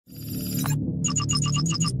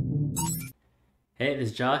Hey,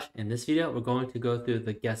 this is Josh. In this video, we're going to go through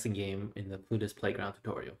the guessing game in the Plutus Playground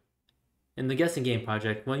tutorial. In the guessing game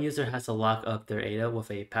project, one user has to lock up their ADA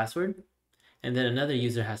with a password, and then another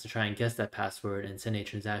user has to try and guess that password and send a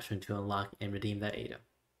transaction to unlock and redeem that ADA.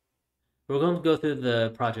 We're going to go through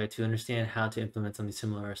the project to understand how to implement something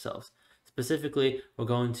similar ourselves. Specifically, we're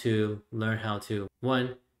going to learn how to,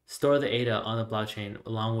 1, store the ADA on the blockchain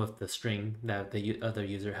along with the string that the other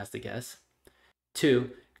user has to guess.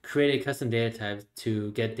 2, create a custom data type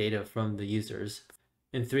to get data from the users.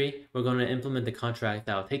 And 3, we're going to implement the contract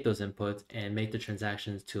that will take those inputs and make the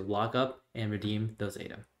transactions to lock up and redeem those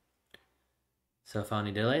data. So without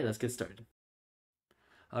any delay, let's get started.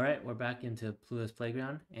 All right, we're back into Plutus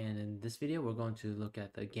Playground, and in this video, we're going to look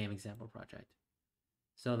at the game example project.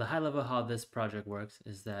 So the high level how this project works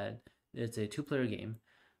is that it's a 2-player game.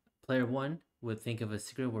 Player 1 would think of a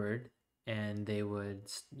secret word, and they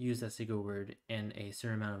would use that secret word and a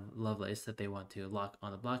certain amount of lovelace that they want to lock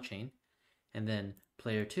on the blockchain. And then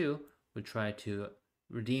player 2 would try to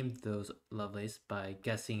redeem those lovelace by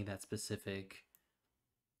guessing that specific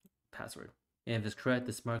password. And if it's correct,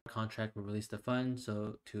 the smart contract will release the funds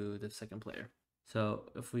to the second player.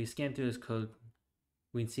 So if we scan through this code,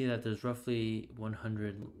 we can see that there's roughly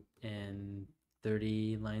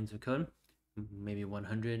 130 lines of code, maybe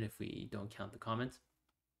 100 if we don't count the comments.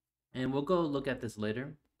 And we'll go look at this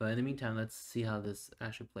later, but in the meantime, let's see how this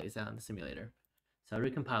actually plays out in the simulator. So I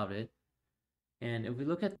recompiled it, and if we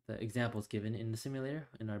look at the examples given in the simulator,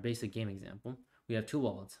 in our basic game example, we have two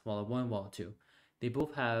wallets, wallet 1, wallet 2. They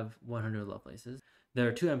both have 100 lovelaces. There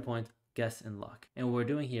are two endpoints, guess and lock. And what we're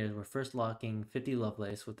doing here is we're first locking 50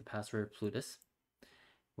 lovelace with the password Plutus.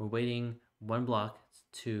 We're waiting 1 block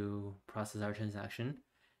to process our transaction.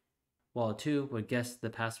 Wallet 2 would guess the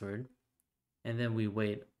password, and then we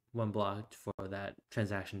wait 1 block for that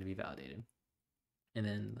transaction to be validated. And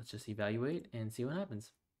then let's just evaluate and see what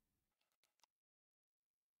happens.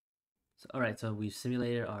 So, all right, so we've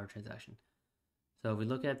simulated our transaction. So if we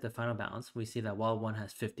look at the final balance, we see that wallet 1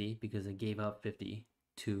 has 50 because it gave up 50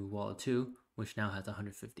 to wallet 2, which now has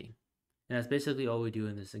 150. And that's basically all we do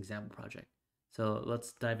in this example project. So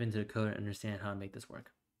let's dive into the code and understand how to make this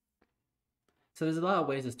work. So there's a lot of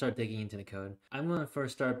ways to start digging into the code. I'm going to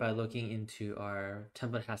first start by looking into our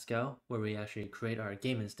Template Haskell, where we actually create our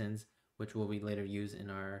game instance, which will we later use in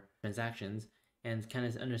our transactions, and kind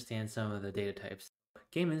of understand some of the data types.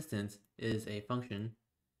 Game instance is a function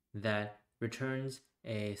that returns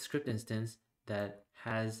a script instance that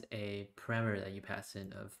has a parameter that you pass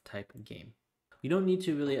in of type game. You don't need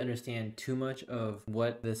to really understand too much of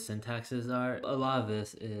what the syntaxes are. A lot of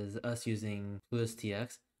this is us using Plutus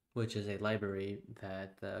TX, which is a library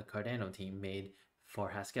that the Cardano team made for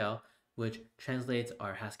Haskell, which translates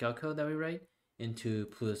our Haskell code that we write into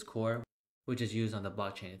Plutus core, which is used on the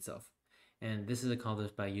blockchain itself. And this is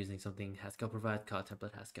accomplished by using something Haskell provides called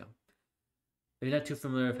Template Haskell. If you're not too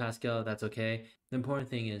familiar with Haskell, that's okay. The important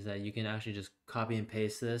thing is that you can actually just copy and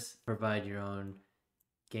paste this, provide your own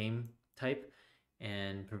game type,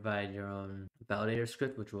 and provide your own validator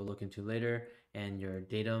script, which we'll look into later, and your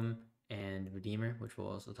Datum and Redeemer, which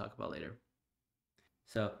we'll also talk about later.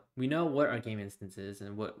 So we know what our game instance is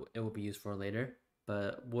and what it will be used for later,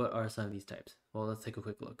 but what are some of these types? Well, let's take a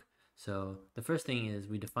quick look. So the first thing is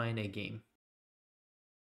we define a game.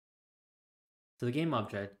 So the game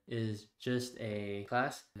object is just a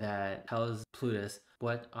class that tells Plutus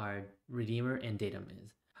what our Redeemer and Datum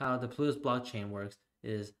is. How the Plutus blockchain works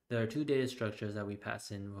is there are two data structures that we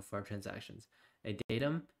pass in with our transactions, a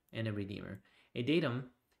Datum and a Redeemer. A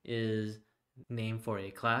Datum is named for a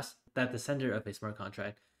class that the sender of a smart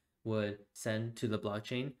contract would send to the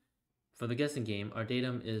blockchain. For the guessing game, our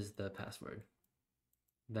Datum is the password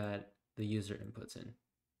that the user inputs in.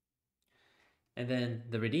 And then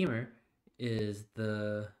the Redeemer is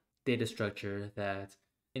the data structure that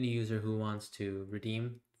any user who wants to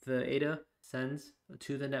redeem the ADA sends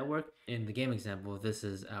to the network. In the game example, this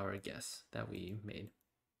is our guess that we made.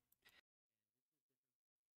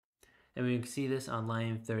 And we can see this on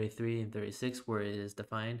line 33 and 36 where it is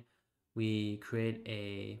defined. We create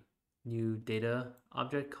a new data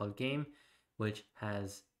object called game, which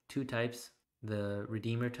has two types, the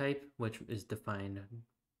Redeemer type, which is defined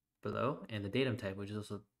below, and the Datum type, which is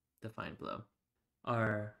also defined below.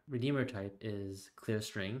 Our Redeemer type is clear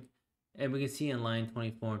string, and we can see in line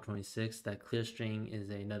 24 and 26 that clear string is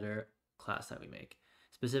another class that we make.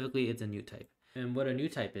 Specifically, it's a new type. And what a new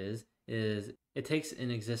type is it takes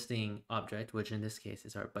an existing object, which in this case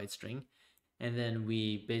is our byte string, and then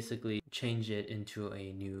we basically change it into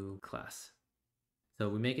a new class. So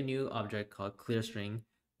we make a new object called clear string,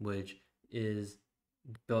 which is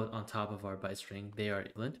built on top of our byte string. They are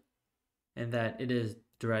equivalent. and that it is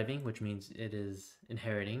deriving, which means it is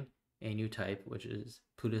inheriting a new type, which is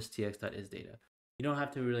Plutus TX.isData. You don't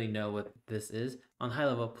have to really know what this is. On high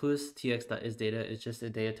level, Plutus TX.isData is just a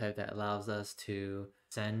data type that allows us to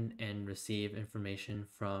send and receive information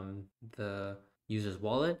from the user's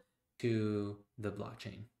wallet to the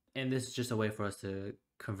blockchain. And this is just a way for us to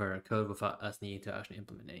convert our code without us needing to actually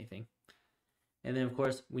implement anything. And then of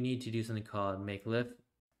course, we need to do something called make lift,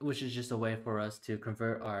 which is just a way for us to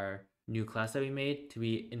convert our new class that we made to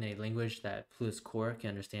be in a language that Plutus Core can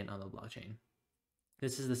understand on the blockchain.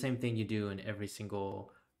 This is the same thing you do in every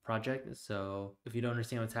single project. So if you don't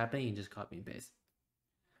understand what's happening, you just copy and paste.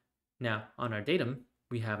 Now on our datum,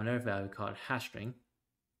 we have another value called hash string.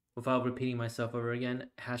 Without repeating myself over again,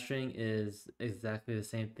 hash string is exactly the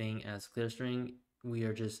same thing as clear string. We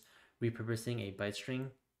are just repurposing a byte string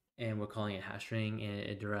and we're calling it hash string, and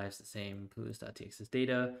it derives the same Plutus.tx's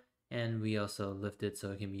data, and we also lift it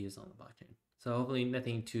so it can be used on the blockchain. So hopefully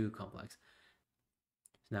nothing too complex.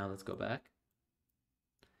 So now let's go back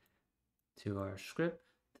to our script.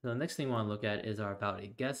 So the next thing we want to look at is our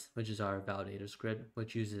validate guess, which is our validator script,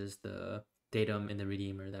 which uses the datum and the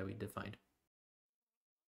redeemer that we defined.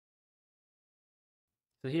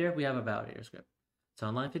 So here we have a validator script. So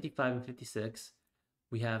on line 55 and 56,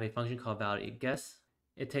 we have a function called validate guess.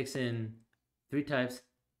 It takes in three types: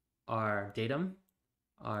 our datum,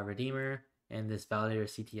 our redeemer, and this validator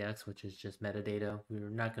CTX, which is just metadata. We're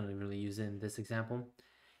not going to really use it in this example.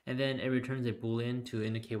 And then it returns a boolean to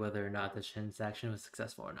indicate whether or not the transaction was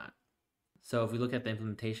successful or not. So if we look at the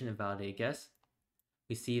implementation of validate guess,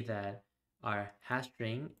 we see that our hash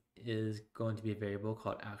string is going to be a variable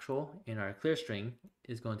called actual, and our clear string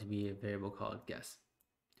is going to be a variable called guess.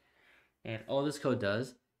 And all this code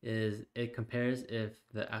does is it compares if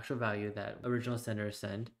the actual value that original sender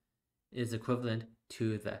sent is equivalent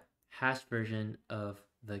to the hash version of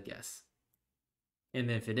the guess. And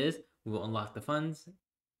then if it is, we will unlock the funds.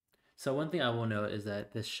 So one thing I will note is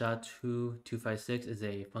that this SHA-256 is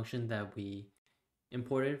a function that we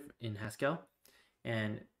imported in Haskell,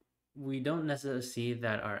 and we don't necessarily see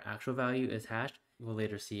that our actual value is hashed. We'll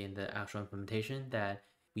later see in the actual implementation that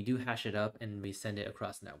we do hash it up and we send it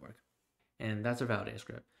across the network. And that's our validator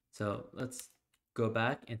script. So let's go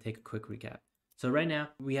back and take a quick recap. So right now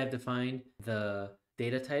we have defined the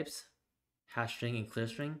data types, hash string and clear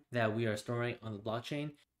string, that we are storing on the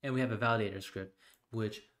blockchain, and we have a validator script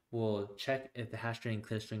which will check if the hash string and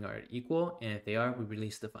clear string are equal, and if they are, we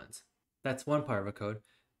release the funds. That's one part of our code.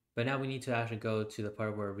 But now we need to actually go to the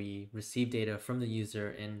part where we receive data from the user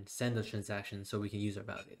and send the transaction so we can use our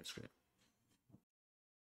validator script.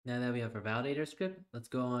 Now that we have our validator script, let's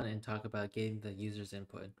go on and talk about getting the user's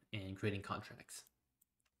input and creating contracts.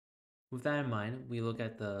 With that in mind, we look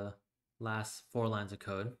at the last 4 lines of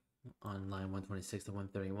code on line 126 to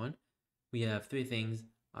 131. We have 3 things: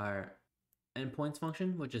 our endpoints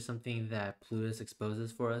function, which is something that Plutus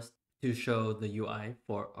exposes for us to show the UI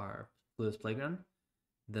for our Plutus Playground;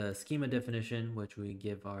 the schema definition, which we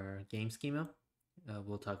give our game schema.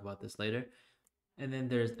 We'll talk about this later. And then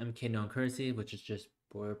there's MK known currency, which is just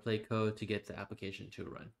boilerplate code to get the application to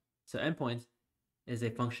run. So endpoints is a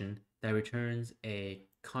function that returns a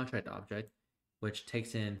contract object, which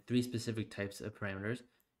takes in 3 specific types of parameters: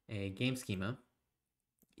 a game schema,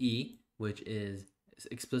 E, which is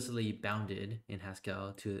explicitly bounded in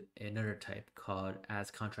Haskell to another type called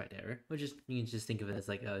as contract error, which is, you can just think of it as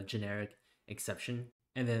like a generic exception.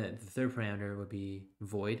 And then the third parameter would be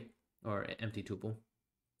void, or empty tuple.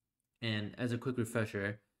 And as a quick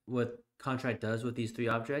refresher, what contract does with these 3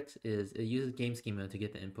 objects is it uses game schema to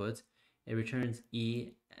get the inputs. It returns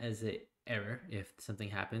E as an error if something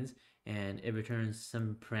happens, and it returns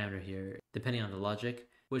some parameter here depending on the logic,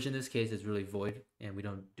 which in this case is really void, and we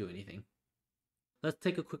don't do anything. Let's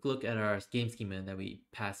take a quick look at our game schema that we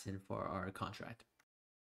pass in for our contract.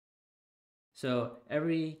 So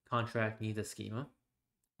every contract needs a schema,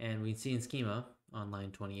 and we see in schema on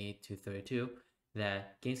line 28 to 32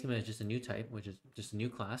 that game schema is just a new type, which is just a new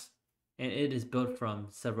class, and it is built from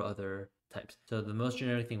several other types. So the most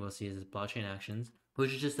generic thing we'll see is blockchain actions,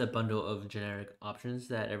 which is just a bundle of generic options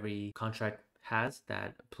that every contract has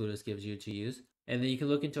that Plutus gives you to use. And then you can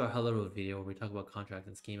look into our Hello World video where we talk about contract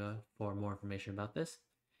and schema for more information about this.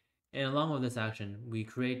 And along with this action, we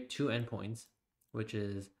create 2 endpoints, which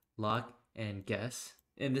is lock and guess.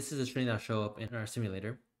 And this is a string that will show up in our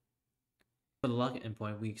simulator. For the lock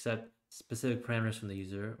endpoint, we accept specific parameters from the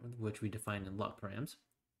user, which we define in lock params.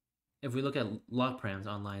 If we look at lock params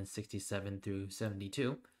on lines 67 through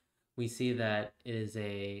 72, we see that it's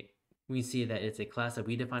a class that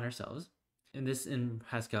we define ourselves. And this in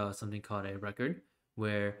Haskell is something called a record,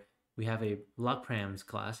 where we have a lock params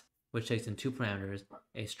class which takes in two parameters,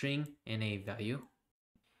 a string and a value.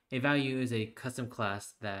 A value is a custom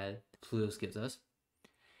class that Plutus gives us.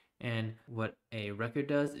 And what a record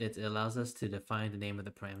does is it allows us to define the name of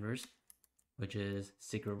the parameters, which is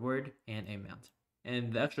secret word and amount.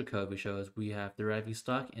 And the extra code we show is we have deriving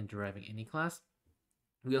stock and deriving any class.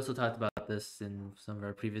 We also talked about this in some of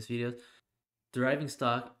our previous videos. Deriving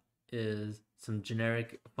stock is some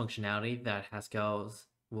generic functionality that Haskell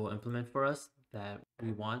will implement for us that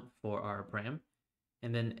we want for our param.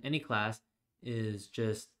 And then any class is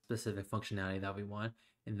just specific functionality that we want.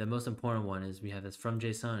 And the most important one is we have this from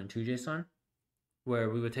JSON and to JSON,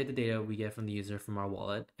 where we would take the data we get from the user from our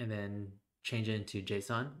wallet and then change it into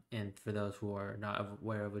JSON. And for those who are not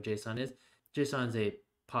aware of what JSON is a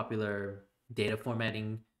popular data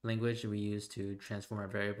formatting language we use to transform our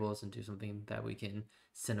variables into something that we can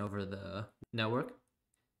send over the network.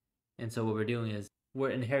 And so what we're doing is we're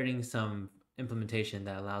inheriting some implementation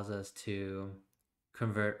that allows us to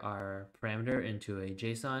convert our parameter into a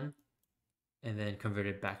JSON and then convert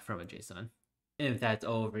it back from a JSON. And if that's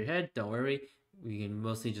all over your head, don't worry. We can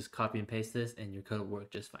mostly just copy and paste this and your code will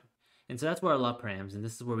work just fine. And so that's where our log params, and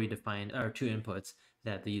this is where we define our two inputs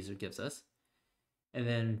that the user gives us. And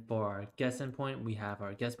then for our guess endpoint, we have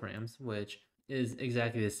our guess params, which is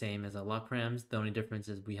exactly the same as our log params. The only difference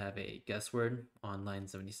is we have a guess word on line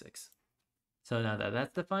 76. So now that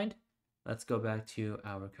that's defined, let's go back to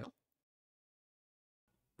our code.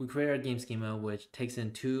 We create our game schema, which takes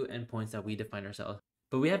in two endpoints that we define ourselves,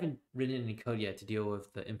 but we haven't written any code yet to deal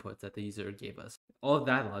with the inputs that the user gave us. All of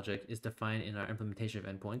that logic is defined in our implementation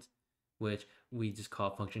of endpoints, which we just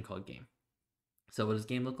call a function called game. So what does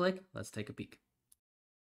game look like? Let's take a peek.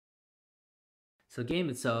 So game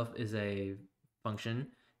itself is a function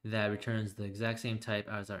that returns the exact same type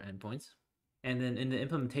as our endpoints. And then in the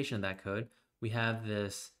implementation of that code, we have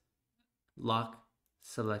this lock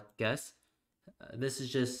select guess. This is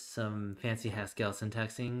just some fancy Haskell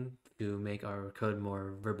syntaxing to make our code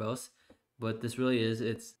more verbose. What this really is,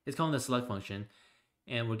 it's calling the select function,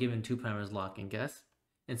 and we're given two parameters, lock and guess.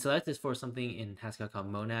 And select is for something in Haskell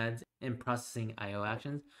called monads and processing IO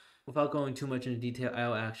actions. Without going too much into detail,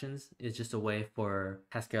 IO actions is just a way for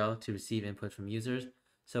Haskell to receive input from users.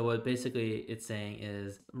 So what basically it's saying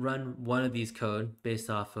is run one of these code based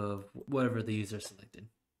off of whatever the user selected.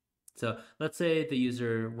 So let's say the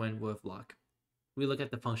user went with lock. We look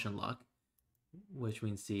at the function lock, which we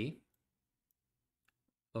can see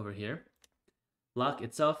over here. Lock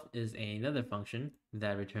itself is another function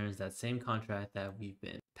that returns that same contract that we've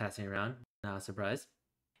been passing around, not a surprise.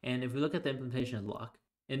 And if we look at the implementation of lock,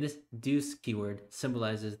 in this deuce keyword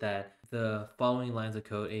symbolizes that the following lines of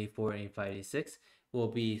code 84, 85, 86 will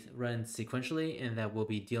be run sequentially and that we'll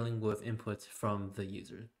be dealing with inputs from the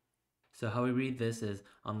user. So how we read this is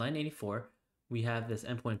on line 84, we have this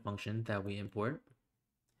endpoint function that we import,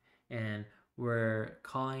 and we're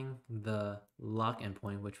calling the lock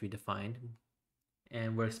endpoint, which we defined,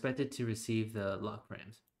 and we're expected to receive the lock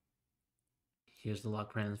params. Here's the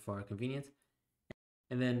lock params for our convenience.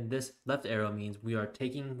 And then this left arrow means we are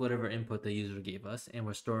taking whatever input the user gave us and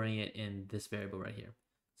we're storing it in this variable right here.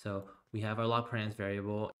 So we have our lock params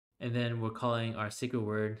variable, and then we're calling our secret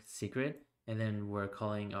word secret, and then we're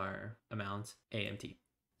calling our amount AMT.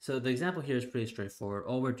 So the example here is pretty straightforward.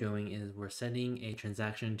 All we're doing is we're sending a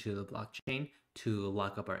transaction to the blockchain to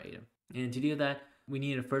lock up our item. And to do that, we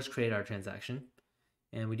need to first create our transaction.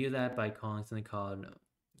 And we do that by calling something called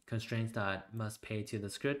constraints.mustPay to the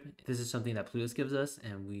script. This is something that Plutus gives us,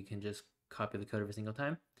 and we can just copy the code every single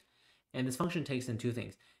time. And this function takes in two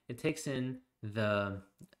things. It takes in the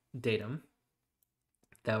datum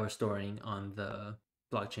that we're storing on the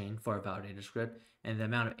blockchain for our validator script and the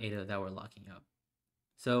amount of ADA that we're locking up.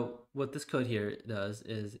 So what this code here does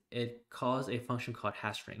is it calls a function called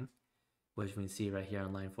hashstring, which we can see right here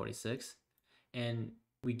on line 46, and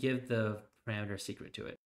we give the parameter secret to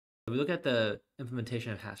it. If we look at the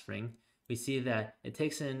implementation of hashstring, we see that it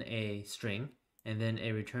takes in a string and then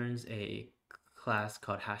it returns a class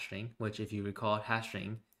called hashstring, which if you recall,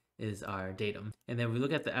 hashstring is our datum. And then we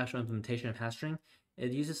look at the actual implementation of hashstring,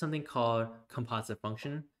 it uses something called composite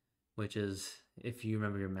function, which is, if you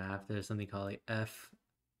remember your math, there's something called like f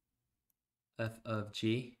of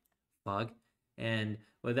g, fog. And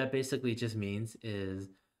what that basically just means is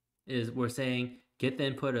we're saying get the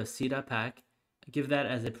input of c.pack, give that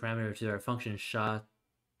as a parameter to our function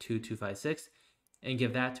SHA-2256, and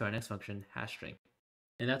give that to our next function hashstring.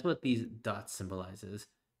 And that's what these dots symbolizes,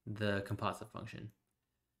 the composite function.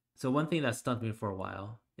 So one thing that stumped me for a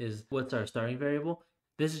while is what's our starting variable?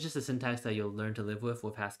 This is just a syntax that you'll learn to live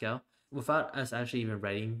with Haskell. Without us actually even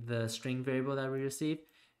writing the string variable that we receive,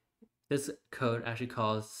 This code actually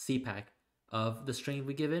calls cpack of the string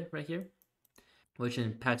we give it right here, which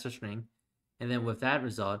impacts our string. And then with that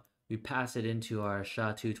result, we pass it into our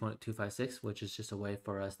SHA-256, which is just a way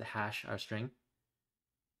for us to hash our string.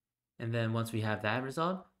 And then once we have that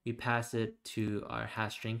result, we pass it to our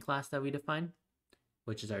hash string class that we define,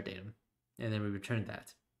 which is our datum. And then we return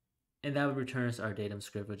that. And that would return us our datum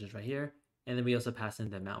script, which is right here. And then we also pass in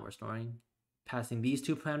the amount we're storing. Passing these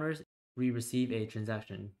two parameters, we receive a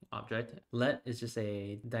transaction object. Let is just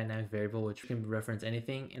a dynamic variable which can reference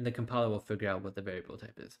anything, and the compiler will figure out what the variable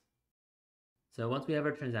type is. So once we have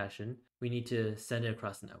our transaction, we need to send it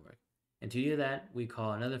across the network. And to do that, we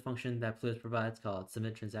call another function that Plutus provides called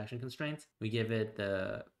submit transaction constraints. We give it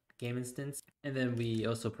the game instance, and then we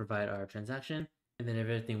also provide our transaction. And then if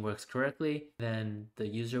everything works correctly, then the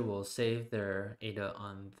user will save their ADA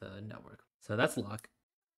on the network. So that's lock.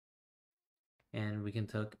 And we can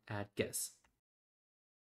add guess.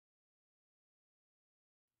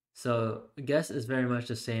 So guess is very much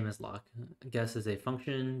the same as lock. Guess is a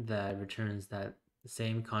function that returns that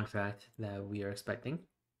same contract that we are expecting.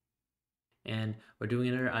 And we're doing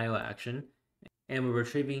another IO action, and we're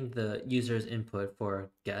retrieving the user's input for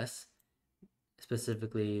guess,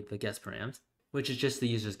 specifically the guess params, which is just the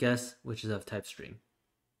user's guess, which is of type string.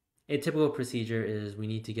 A typical procedure is we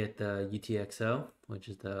need to get the UTXO, which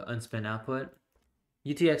is the unspent output.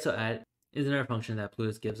 UTXO add is another function that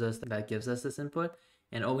Plutus gives us that gives us this input,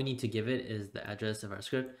 and all we need to give it is the address of our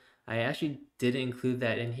script. I actually didn't include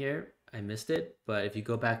that in here. I missed it, but if you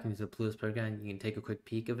go back into the Plutus Playground, you can take a quick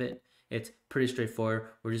peek of it. It's pretty straightforward.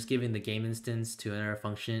 We're just giving the game instance to another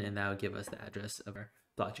function, and that will give us the address of our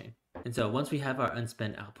blockchain. And so once we have our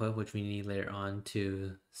unspent output, which we need later on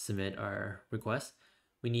to submit our request,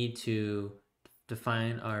 we need to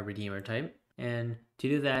define our redeemer type. And to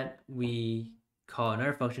do that, we call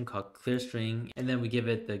another function called clearString, and then we give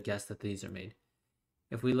it the guess that the user made.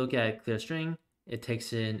 If we look at clearString, it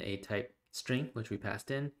takes in a type string, which we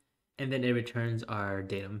passed in, and then it returns our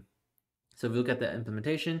datum. So if we look at the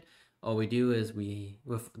implementation, all we do is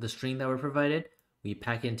with the string that we're provided, we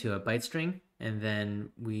pack into a byte string, and then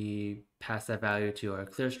we pass that value to our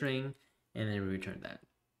clearString, and then we return that.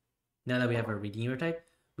 Now that we have our redeemer type,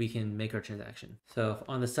 we can make our transaction. So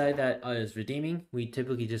on the side that is redeeming, we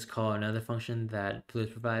typically just call another function that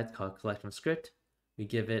Plutus provides called collect from script. We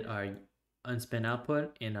give it our unspent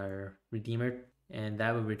output in our redeemer, and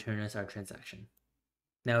that will return us our transaction.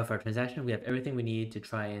 Now with our transaction, we have everything we need to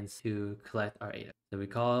try and to collect our ADA. So we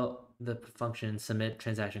call the function submit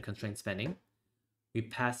transaction constraint spending. We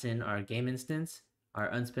pass in our game instance, our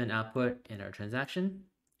unspent output, and our transaction.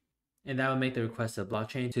 And that will make the request to the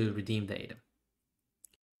blockchain to redeem the ADA.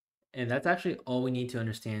 And that's actually all we need to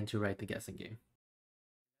understand to write the guessing game.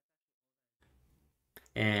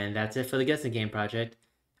 And that's it for the guessing game project.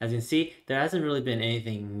 As you can see, there hasn't really been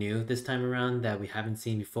anything new this time around that we haven't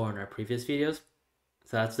seen before in our previous videos.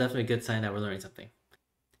 So that's definitely a good sign that we're learning something.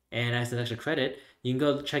 And as an extra credit, you can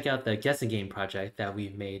go check out the guessing game project that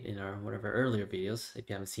we've made in one of our earlier videos if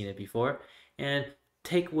you haven't seen it before, and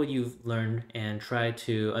take what you've learned and try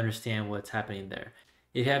to understand what's happening there.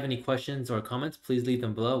 If you have any questions or comments, please leave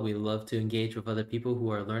them below. We love to engage with other people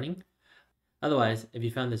who are learning. Otherwise, if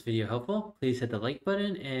you found this video helpful, please hit the like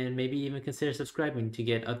button and maybe even consider subscribing to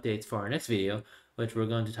get updates for our next video, which we're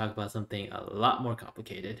going to talk about something a lot more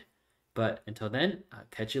complicated. But until then, I'll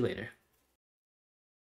catch you later.